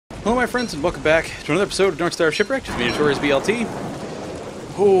Hello my friends and welcome back to another episode of Don't Starve Shipwrecked with me, Notorious BLT.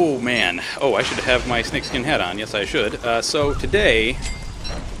 Oh man, I should have my snakeskin hat on, yes I should. So today,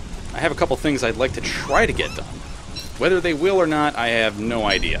 I have a couple things I'd like to try to get done. Whether they will or not, I have no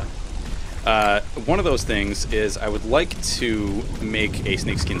idea. One of those things is I would like to make a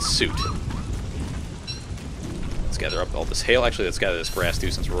snakeskin suit. Let's gather up all this hail. Actually, let's gather this grass too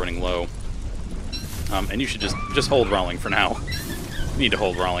since we're running low. And you should just hold rolling for now. Need to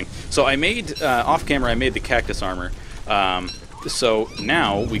hold rolling. So I made, off camera, I made the cactus armor. So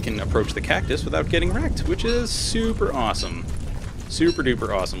now we can approach the cactus without getting wrecked, which is super awesome. Super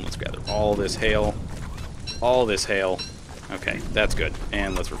duper awesome. Let's gather all this hail. All this hail. Okay, that's good.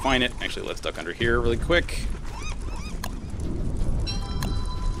 And let's refine it. Actually, let's duck under here really quick.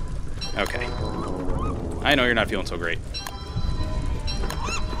 Okay. I know you're not feeling so great.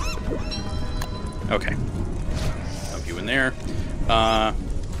 Okay. Dump you in there.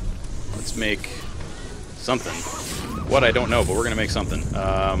 Let's make something. What, I don't know, but we're gonna make something.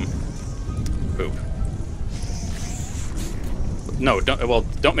 Poop. No,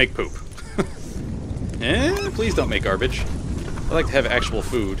 don't make poop. Please don't make garbage. I like to have actual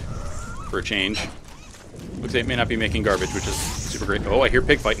food for a change. Looks like it may not be making garbage, which is super great. Oh, I hear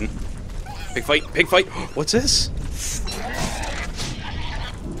pig fighting. Pig fight, pig fight. What's this?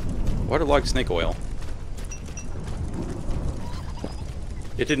 Waterlogged snake oil.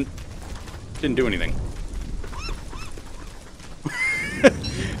 It didn't do anything.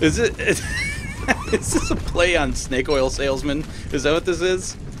 Is this a play on snake oil salesman? Is that what this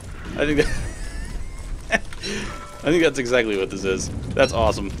is? I think that's exactly what this is. That's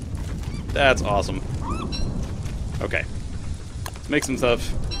awesome. That's awesome. Okay. Let's make some stuff.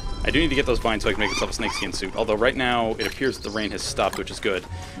 I do need to get those vines so I can make myself a snakeskin suit. Although right now it appears the rain has stopped, which is good.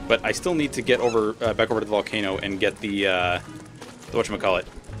 But I still need to get over back over to the volcano and get the whatchamacallit,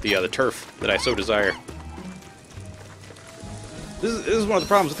 the turf that I so desire. This is one of the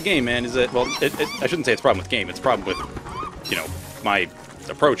problems with the game, man. Is that, well, I shouldn't say it's a problem with the game. It's a problem with, you know, my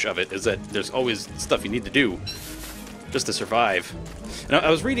approach of it. Is that there's always stuff you need to do just to survive. And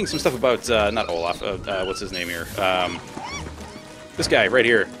I was reading some stuff about not Olaf. What's his name here? This guy right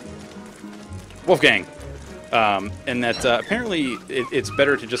here, Wolfgang. And that apparently it's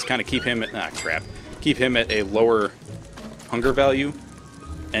better to just kind of keep him at keep him at a lower hunger value,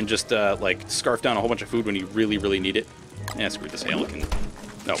 and just like scarf down a whole bunch of food when you really need it. Yeah, screw this hail.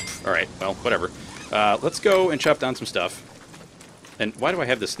 No, all right. Well, whatever. Let's go and chop down some stuff. And why do I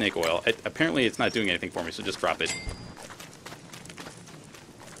have this snake oil? Apparently, it's not doing anything for me, so just drop it.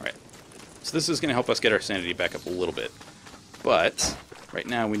 All right. So this is going to help us get our sanity back up a little bit. But right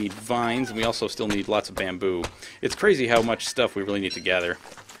now we need vines, and we also still need lots of bamboo. It's crazy how much stuff we really need to gather.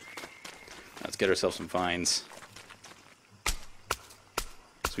 Let's get ourselves some vines.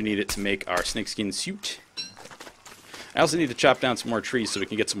 So we need it to make our snakeskin suit. I also need to chop down some more trees so we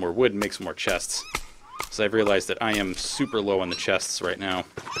can get some more wood and make some more chests. So I've realized that I am super low on the chests right now.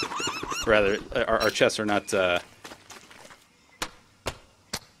 Rather, our chests are not... our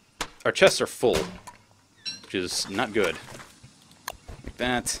chests are full, which is not good. Like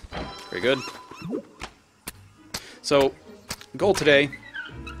that. Very good. So, goal today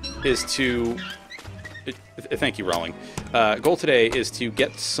is to... thank you, Rowling. Goal today is to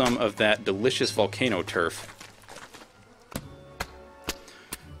get some of that delicious volcano turf.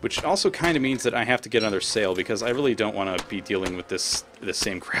 Which also kind of means that I have to get another sail, because I really don't want to be dealing with this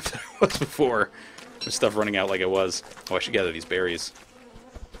same crap that I was before. With stuff running out like it was. Oh, I should gather these berries.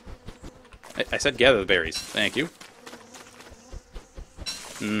 I said gather the berries. Thank you.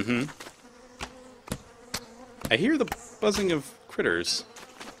 Mm-hmm. I hear the buzzing of critters.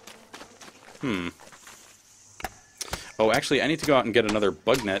 Oh, actually, I need to go out and get another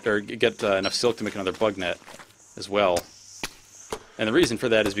bug net, or get enough silk to make another bug net as well. And the reason for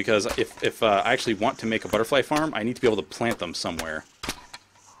that is because if I actually want to make a butterfly farm, I need to be able to plant them somewhere.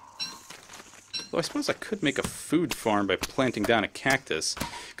 Though I suppose I could make a food farm by planting down a cactus.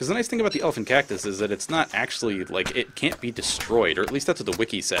 Because the nice thing about the elephant cactus is that it's not actually, like, it can't be destroyed, or at least that's what the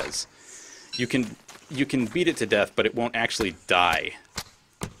wiki says. You can beat it to death, but it won't actually die.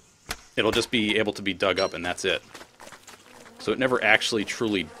 It'll just be able to be dug up, and that's it. So it never actually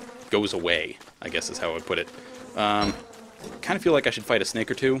truly goes away, I guess is how I would put it. Kind of feel like I should fight a snake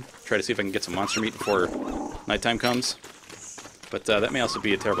or two, try to see if I can get some monster meat before nighttime comes. But that may also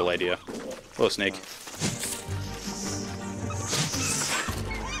be a terrible idea. Hello, snake.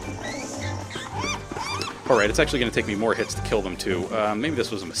 Alright, it's actually going to take me more hits to kill them, too. Maybe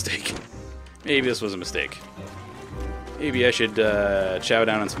this was a mistake. Maybe this was a mistake. Maybe I should chow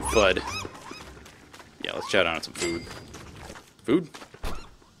down on some FUD. Yeah, let's chow down on some food. Food?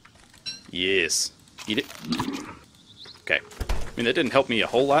 Yes. Eat it. Okay. I mean, that didn't help me a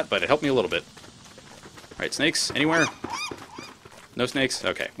whole lot, but it helped me a little bit. Alright, snakes? Anywhere? No snakes?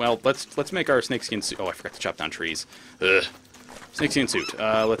 Okay. Well, let's make our snakeskin suit. Oh, I forgot to chop down trees. Ugh. Snakeskin suit.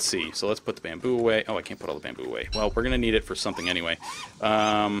 Let's see. So let's put the bamboo away. Oh, I can't put all the bamboo away. Well, we're going to need it for something anyway.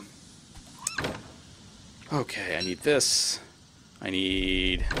 Okay, I need this. I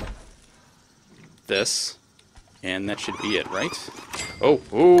need this. And that should be it, right? Oh,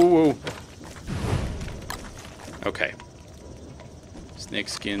 oh, oh. Okay.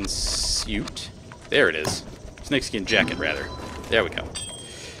 Snakeskin suit. There it is. Snakeskin jacket, rather. There we go.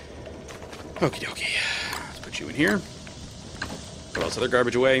 Okie dokie. Let's put you in here. Put all this other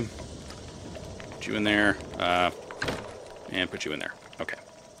garbage away. Put you in there. And put you in there. Okay.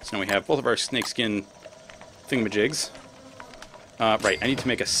 So now we have both of our snakeskin thingamajigs. Right, I need to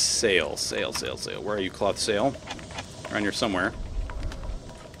make a sail. Sail. Where are you, cloth sail? Around here somewhere.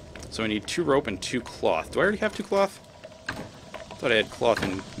 So I need 2 rope and 2 cloth. Do I already have 2 cloth? I thought I had cloth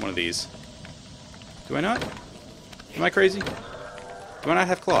in one of these. Do I not? Am I crazy? Do I not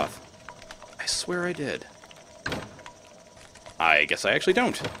have cloth? I swear I did. I guess I actually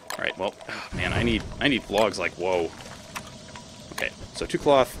don't. Alright, well, oh, man, I need logs like whoa. Okay, so 2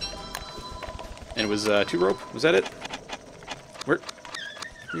 cloth. And it was 2 rope? Was that it? Where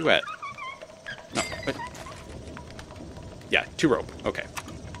are you at? No, what? Yeah, 2 rope. Okay.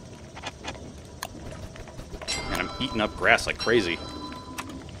 And I'm eating up grass like crazy.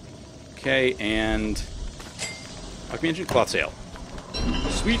 Okay, and alchemy engine, cloth sail.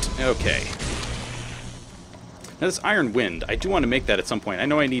 Sweet. Okay. Now this iron wind, I do want to make that at some point. I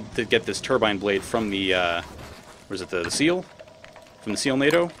know I need to get this turbine blade from the, where is it, the seal? From the seal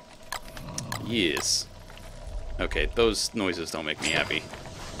NATO? Yes. Okay, those noises don't make me happy.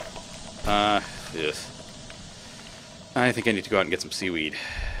 Ugh. I think I need to go out and get some seaweed.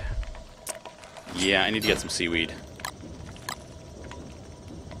 Yeah, I need to get some seaweed.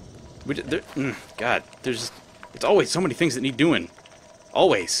 God, it's always so many things that need doing.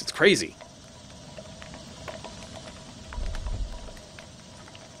 Always. It's crazy.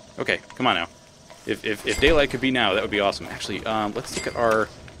 Okay, come on now. If daylight could be now, that would be awesome. Actually, let's look at our...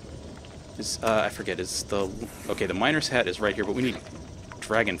 I forget, okay, the miner's hat is right here, but we need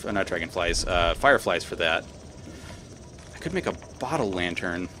not dragonflies, fireflies for that. I could make a bottle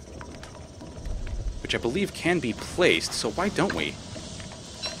lantern, which I believe can be placed, so why don't we?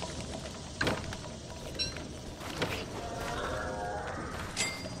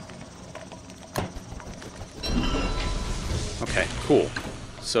 Okay, cool.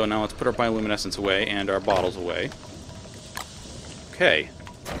 So now let's put our bioluminescence away and our bottles away. Okay.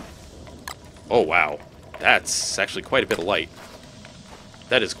 Oh, wow. That's actually quite a bit of light.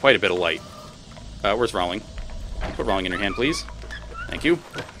 That is quite a bit of light. Where's Rowling? Put Rowling in your hand, please. Thank you.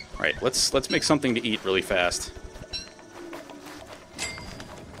 Alright, let's make something to eat really fast.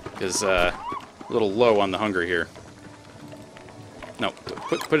 Because, a little low on the hunger here. No,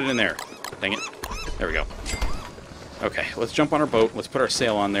 put it in there. Dang it. There we go. Okay, let's jump on our boat. Let's put our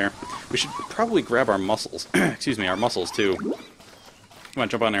sail on there. We should probably grab our mussels. Excuse me, our mussels, too. Come on,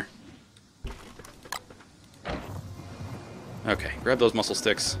 jump on there. Okay, grab those mussel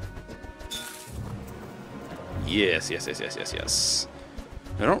sticks. Yes.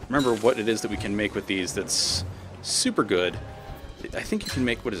 I don't remember what it is that we can make with these that's super good. I think you can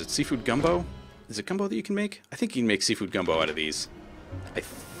make, what is it, seafood gumbo? Is it gumbo that you can make? I think you can make seafood gumbo out of these. I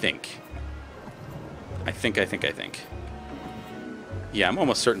think. Yeah, I'm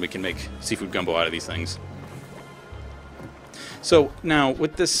almost certain we can make seafood gumbo out of these things. So, now,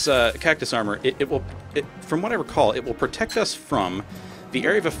 with this cactus armor, from what I recall, it will protect us from the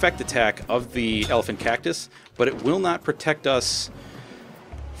area of effect attack of the elephant cactus, but it will not protect us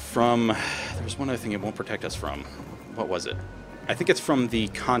from... There's one other thing it won't protect us from. What was it? I think it's from the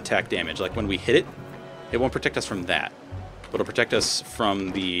contact damage. Like, when we hit it, it won't protect us from that. But it'll protect us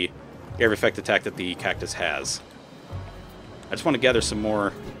from the area of effect attack that the cactus has. I just want to gather some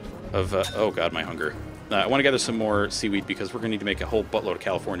more of... oh, God, my hunger. I want to gather some more seaweed because we're going to need to make a whole buttload of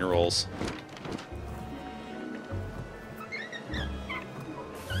California rolls.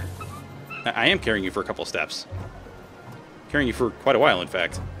 I am carrying you for a couple of steps. Carrying you for quite a while, in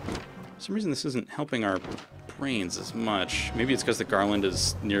fact. For some reason, this isn't helping our brains as much. Maybe it's because the garland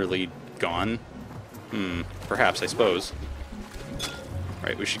is nearly gone. Perhaps, I suppose.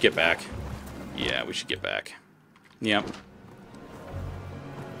 Right, we should get back. Yeah, we should get back. Yep.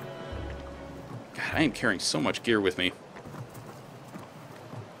 God, I am carrying so much gear with me.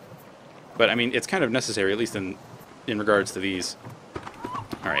 But, I mean, it's kind of necessary, at least in regards to these.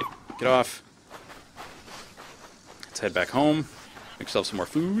 Alright, get off. Let's head back home. Make yourself some more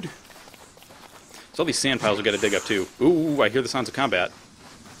food. So all these sand piles we got to dig up too. Ooh, I hear the sounds of combat.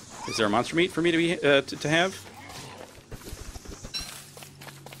 Is there a monster meat for me to be to have?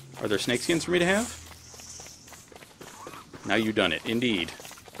 Are there snake skins for me to have? Now you done it, indeed.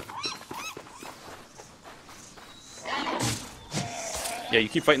 Yeah, you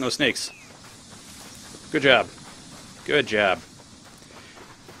keep fighting those snakes. Good job. Good job.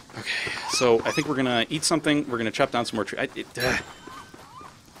 Okay, so I think we're gonna eat something. We're gonna chop down some more trees.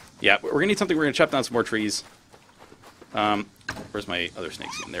 Yeah, we're gonna eat something. We're gonna chop down some more trees. Where's my other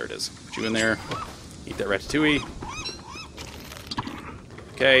snake skin? There it is. Put you in there. Eat that ratatouille.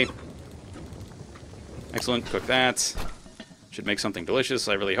 Okay. Excellent. Cook that. Should make something delicious,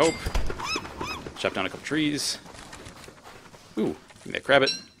 I really hope. Chop down a couple trees. Ooh, give me that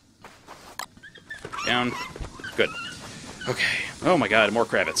crabbit. Down. Good. Okay. Oh my god, more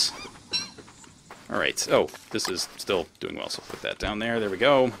crabbits. Alright. Oh, this is still doing well, so put that down there. There we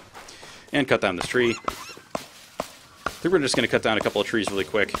go. And cut down this tree. I think we're just going to cut down a couple of trees really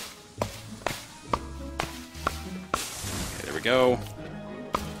quick. Okay, there we go.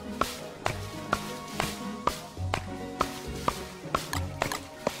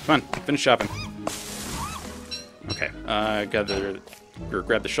 Come on, finish chopping. Okay, grab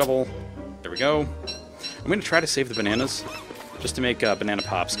the shovel. There we go. I'm going to try to save the bananas, just to make banana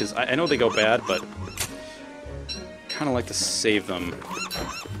pops, because I know they go bad, but kind of like to save them.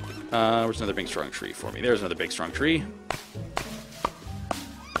 Where's another big strong tree for me? There's another big strong tree.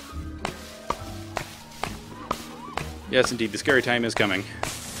 Yes, indeed, the scary time is coming.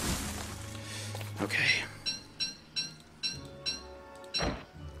 Okay.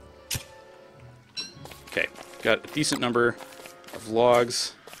 Okay, got a decent number of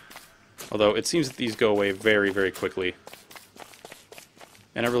logs, although it seems that these go away very, very quickly.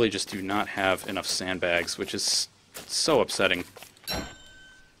 And I really just do not have enough sandbags, which is so upsetting. Let's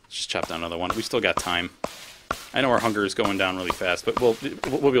just chop down another one. We still got time. I know our hunger is going down really fast, but we'll be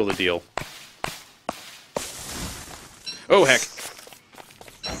able to deal. Oh, heck.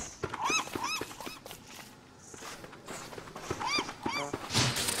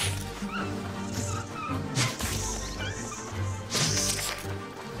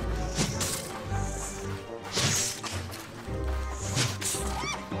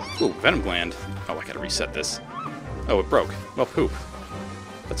 Ooh, venom gland. Oh, I gotta reset this. Oh, it broke. Well, poop.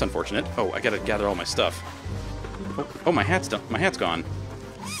 That's unfortunate. Oh, I gotta gather all my stuff. Oh, my hat's done. My hat's gone.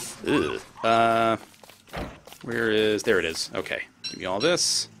 Ugh. Where is... There it is. Okay. Give me all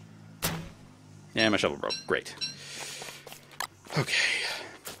this. And my shovel broke. Great. Okay.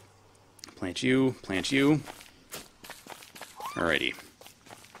 Plant you. Plant you. Alrighty.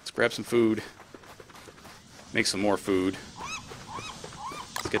 Let's grab some food. Make some more food.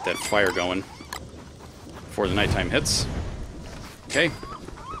 Let's get that fire going before the nighttime hits. Okay.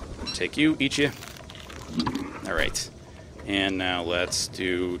 Take you. Eat you. Alright. And now let's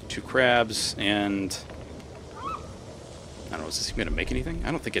do 2 crabs and... I don't know, is this going to make anything?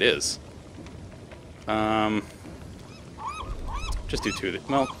 I don't think it is. Just do 2 of the,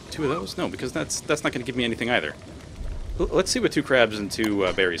 well, 2 of those? No, because that's not going to give me anything either. Let's see what 2 crabs and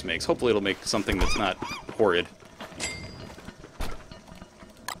 2 berries makes. Hopefully it'll make something that's not horrid.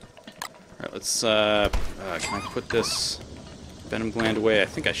 Alright, let's, can I put this venom gland away? I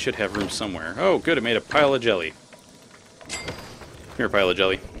think I should have room somewhere. Oh, good, it made a pile of jelly. Come here, pile of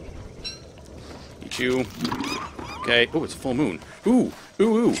jelly. Eat you. Okay. Oh, it's a full moon. Ooh!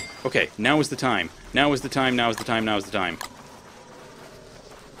 Ooh, ooh! Okay, now is the time. Now is the time, now is the time, now is the time.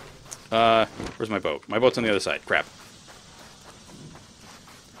 Where's my boat? My boat's on the other side. Crap.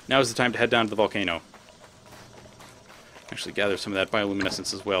 Now is the time to head down to the volcano. Actually, gather some of that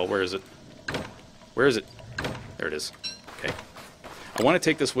bioluminescence as well. Where is it? Where is it? There it is. Okay. I want to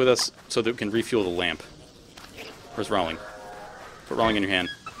take this with us so that we can refuel the lamp. Where's Rowling? Put Rowling in your hand.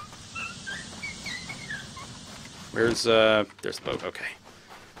 Where's, there's the boat. Okay.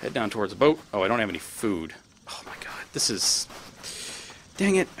 Head down towards the boat. Oh, I don't have any food. Oh my god. This is...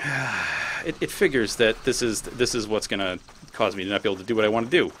 Dang it. It figures that this is what's gonna cause me to not be able to do what I want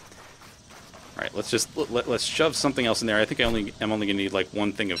to do. Alright, let's just... Let's shove something else in there. I think I'm only gonna need, like,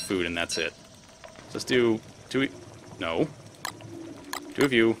 1 thing of food, and that's it. Let's do... 2... No. 2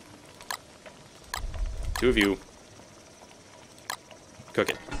 of you. 2 of you.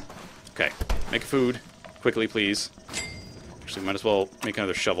 Cook it. Okay. Make food. Quickly, please. Actually, might as well make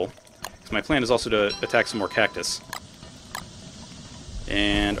another shovel. Because my plan is also to attack some more cactus.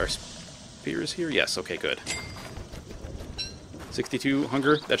 And our spear is here? Yes, okay, good. 62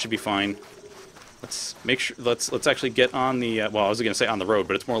 hunger, that should be fine. Let's make sure, let's actually get on the, well, I was going to say on the road,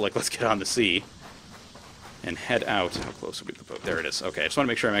 but it's more like let's get on the sea. and head out. How close are we to the boat? There it is. Okay, I just want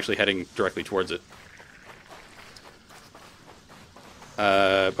to make sure I'm actually heading directly towards it.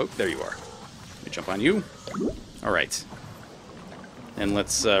 Boat, there you are. Let me jump on you. All right. And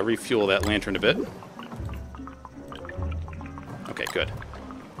let's refuel that lantern a bit. Okay, good.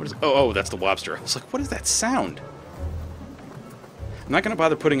 What is? Oh, that's the lobster. I was like, what is that sound? I'm not going to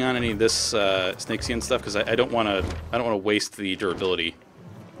bother putting on any of this snake skin stuff because I don't want to waste the durability.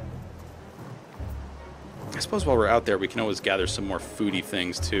 I suppose while we're out there, we can always gather some more foodie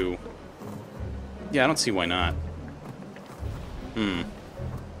things too. Yeah, I don't see why not. I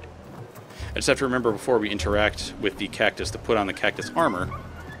just have to remember before we interact with the cactus to put on the cactus armor.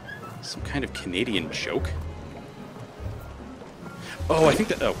 Some kind of Canadian joke? Oh, I think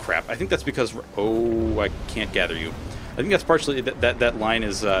that... Oh, crap. I think that's because... Oh, I can't gather you. I think that's partially... That line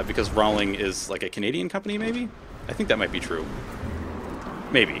is because Rawling is like a Canadian company, maybe? I think that might be true.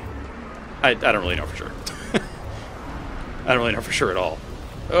 Maybe. I don't really know for sure. I don't really know for sure at all.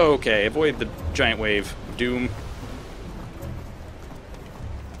 Okay, avoid the giant wave. Doom.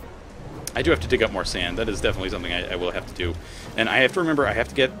 I do have to dig up more sand. That is definitely something I will have to do. And I have to remember I have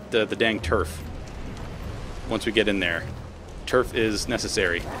to get the dang turf once we get in there. Turf is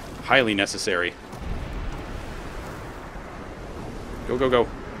necessary. Highly necessary. Go, go, go.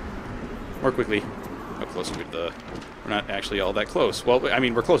 More quickly. How close are we to the... We're not actually all that close. Well, I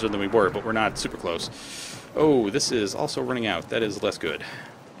mean, we're closer than we were, but we're not super close. Oh, this is also running out. That is less good.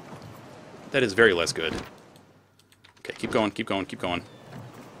 That is very less good. Okay, keep going, keep going, keep going.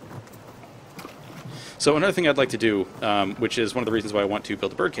 So another thing I'd like to do, which is one of the reasons why I want to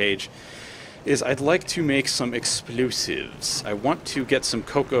build a birdcage, is I'd like to make some explosives. I want to get some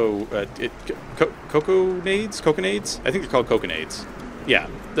coconades? Coconades? I think they're called coconades. Yeah,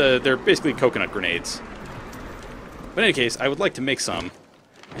 they're basically coconut grenades. But in any case, I would like to make some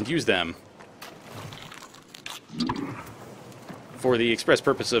and use them for the express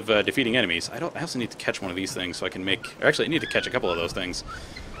purpose of defeating enemies. I also need to catch one of these things so I can make... Or actually, I need to catch a couple of those things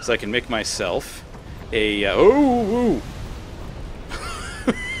so I can make myself a...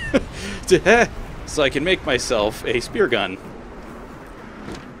 so I can make myself a spear gun.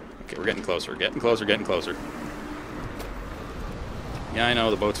 Okay, we're getting closer, getting closer, getting closer. Yeah, I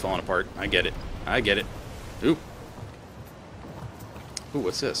know, the boat's falling apart. I get it. I get it. Ooh. Ooh,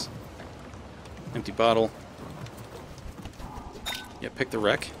 what's this? Empty bottle. Yeah, pick the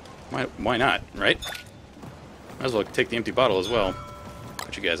wreck. Why not, right? Might as well take the empty bottle as well.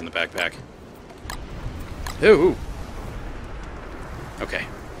 Put you guys in the backpack. Ooh. Okay.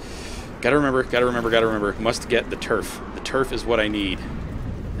 Gotta remember. Must get the turf. The turf is what I need.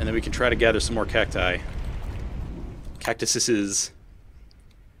 And then we can try to gather some more cacti. Cactuses.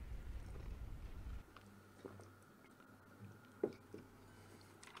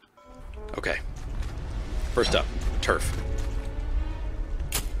 Okay. First up, turf.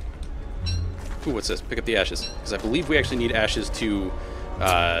 Ooh, what's this? Pick up the ashes. Because I believe we actually need ashes to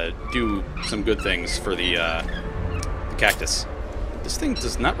do some good things for the cactus. This thing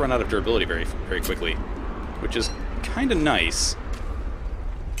does not run out of durability very quickly, which is kind of nice.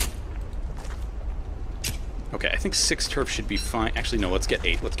 Okay, I think 6 turf should be fine. Actually, no, let's get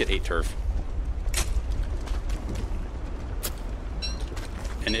 8. Let's get 8 turf.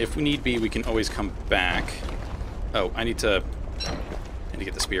 And if we need be, we can always come back. Oh, I need to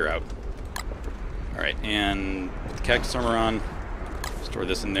get the spear out. Alright, and put the cactus armor on. Store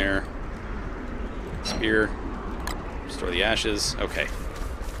this in there. Spear. Store the ashes. Okay.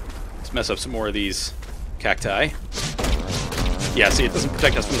 Let's mess up some more of these cacti. Yeah, see, it doesn't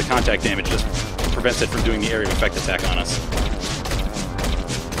protect us from the contact damage, it just prevents it from doing the area of effect attack on us.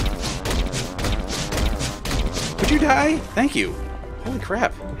 Would you die? Thank you. Holy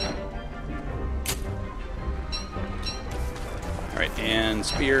crap. Alright, and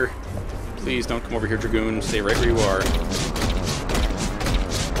spear. Please don't come over here, Dragoon. Stay right where you are.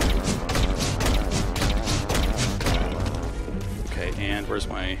 Okay, and where's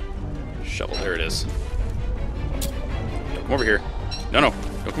my shovel? There it is. Don't come over here. No,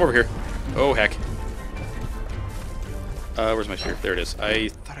 don't come over here. Oh, heck. Where's my spear? There it is. I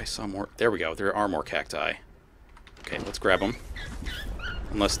thought I saw more. There we go. There are more cacti. Okay, let's grab them.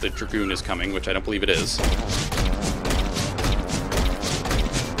 Unless the Dragoon is coming, which I don't believe it is.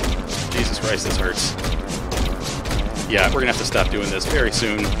 Jesus Christ, this hurts. Yeah, we're gonna have to stop doing this very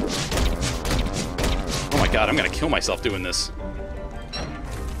soon. Oh my god, I'm gonna kill myself doing this.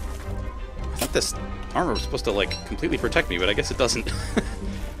 I thought this armor was supposed to, like, completely protect me, but I guess it doesn't.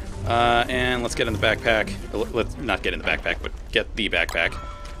 And let's get in the backpack. Let's not get in the backpack, but get the backpack.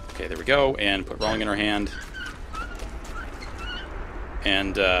 Okay, there we go, and put rolling in our hand.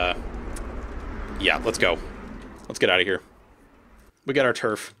 And, yeah, let's go. Let's get out of here. We got our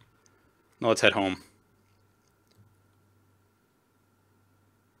turf. Now let's head home.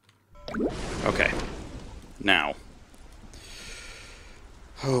 Okay. Now.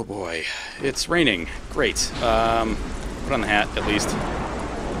 Oh boy. It's raining. Great. Put on the hat, at least.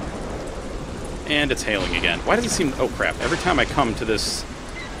 And it's hailing again. Why does it seem... Oh crap. Every time I come to this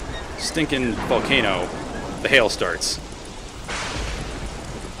stinking volcano, the hail starts.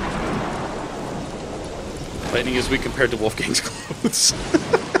 Lightning is weak compared to Wolfgang's clothes.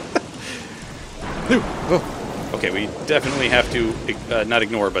 Oh. Okay, we definitely have to not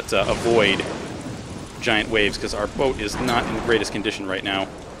ignore, but avoid giant waves, because our boat is not in the greatest condition right now.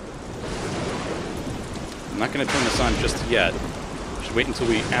 I'm not going to turn this on just yet. Should wait until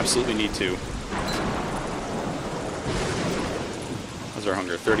we absolutely need to. How's our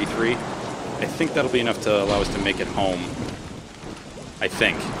hunger? 33? I think that'll be enough to allow us to make it home. I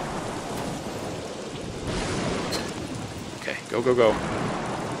think. Okay, go, go, go.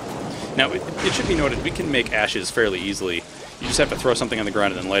 Now, it should be noted, we can make ashes fairly easily. You just have to throw something on the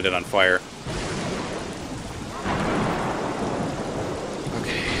ground and then light it on fire.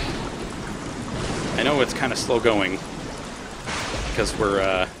 Okay. I know it's kind of slow going, because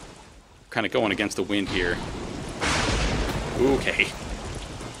we're kind of going against the wind here. Okay.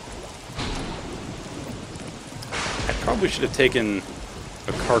 I probably should have taken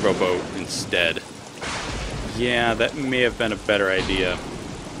a cargo boat instead. Yeah, that may have been a better idea.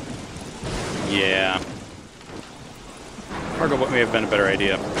 Yeah. Cargo boat may have been a better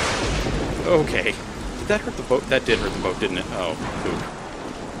idea. Okay. Did that hurt the boat? That did hurt the boat, didn't it? Oh, poop.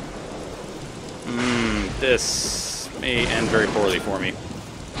 This may end very poorly for me.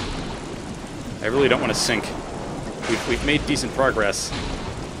 I really don't want to sink. We've made decent progress.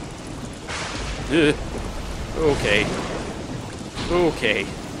 Ugh. Okay. Okay.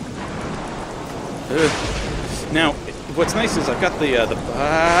 Ugh. Now, what's nice is I've got the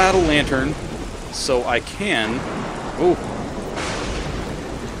battle lantern, so I can... Oh.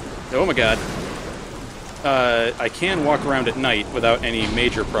 Oh my god. I can walk around at night without any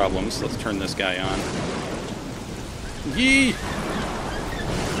major problems. Let's turn this guy on. Yee!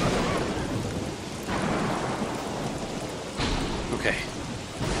 Okay.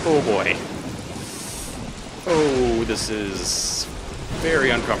 Oh boy. Oh, this is very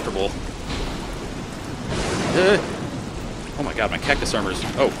uncomfortable. Oh my god, my cactus armor's...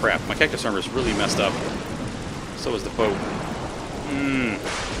 Oh crap, my cactus armor's really messed up. So is the boat.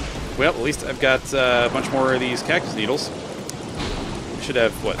 Well, at least I've got a bunch more of these cactus needles. I should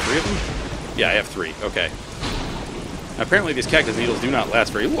have, what, 3 of them? Yeah, I have 3. Okay. Apparently these cactus needles do not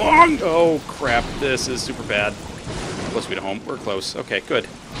last very long. Oh crap, this is super bad. Close to home. We're close. Okay, good.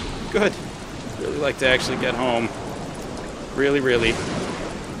 Good. Really like to actually get home. Really, really.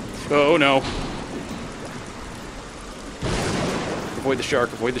 Oh no. Avoid the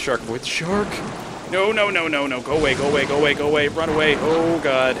shark, avoid the shark, avoid the shark. No, no, no, no, no. Go away, go away, go away, go away. Run away. Oh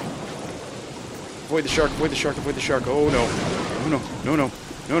god. Avoid the shark, avoid the shark, avoid the shark. Oh no. Oh no, no, no,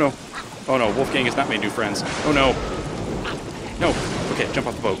 no, no. Oh no, Wolfgang has not made new friends. Oh no. No. Okay, jump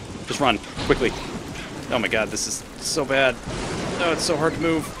off the boat. Just run. Quickly. Oh my god, this is so bad. Oh, it's so hard to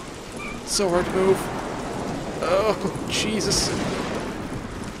move. It's so hard to move. Oh, Jesus.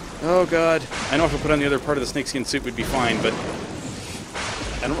 Oh god. I know if I put on the other part of the snakeskin suit we'd be fine, but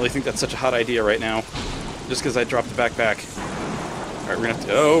I don't really think that's such a hot idea right now. Just because I dropped the backpack. Alright, we're gonna have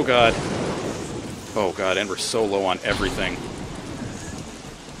to... Oh god. Oh god, and we're so low on everything.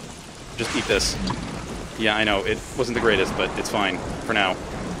 Just eat this. Yeah, I know, it wasn't the greatest, but it's fine. For now.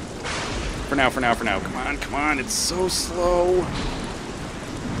 For now, for now, for now. Come on, come on, it's so slow.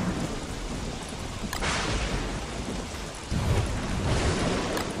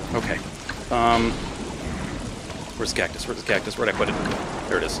 Okay. Where's the cactus? Where's the cactus? Where'd I put it?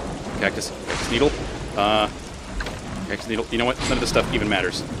 There it is. Cactus. Cactus needle. Cactus needle. You know what? None of this stuff even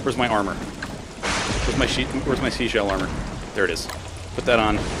matters. Where's my armor? Where's my seashell armor? There it is. Put that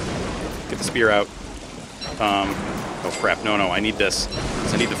on. Get the spear out. Oh crap. No, no. I need this.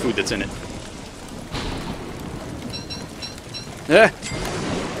 I need the food that's in it. Ah!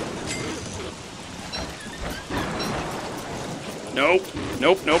 Nope.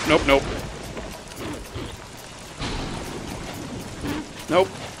 Nope, nope, nope, nope. Nope.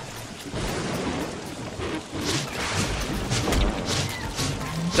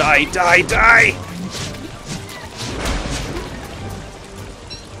 Die, die, die!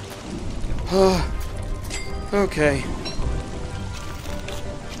 Okay.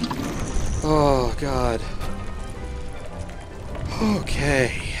 Oh, God.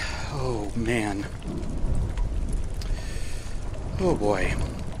 Okay. Oh, man. Oh, boy.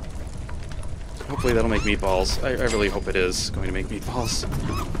 Hopefully that'll make meatballs. I really hope it is going to make meatballs.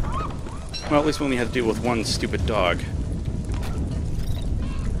 Well, at least we only had to deal with one stupid dog.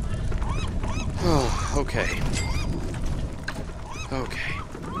 Oh, okay. Okay.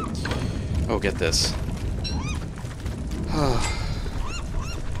 Oh, get this.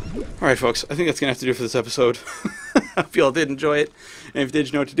 Alright, folks, I think that's going to have to do for this episode. I hope you all did enjoy it. And if you did,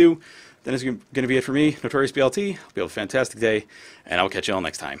 you know what to do. Then it's going to be it for me, Notorious BLT. Hope you have a fantastic day, and I'll catch you all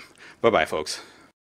next time. Bye-bye, folks.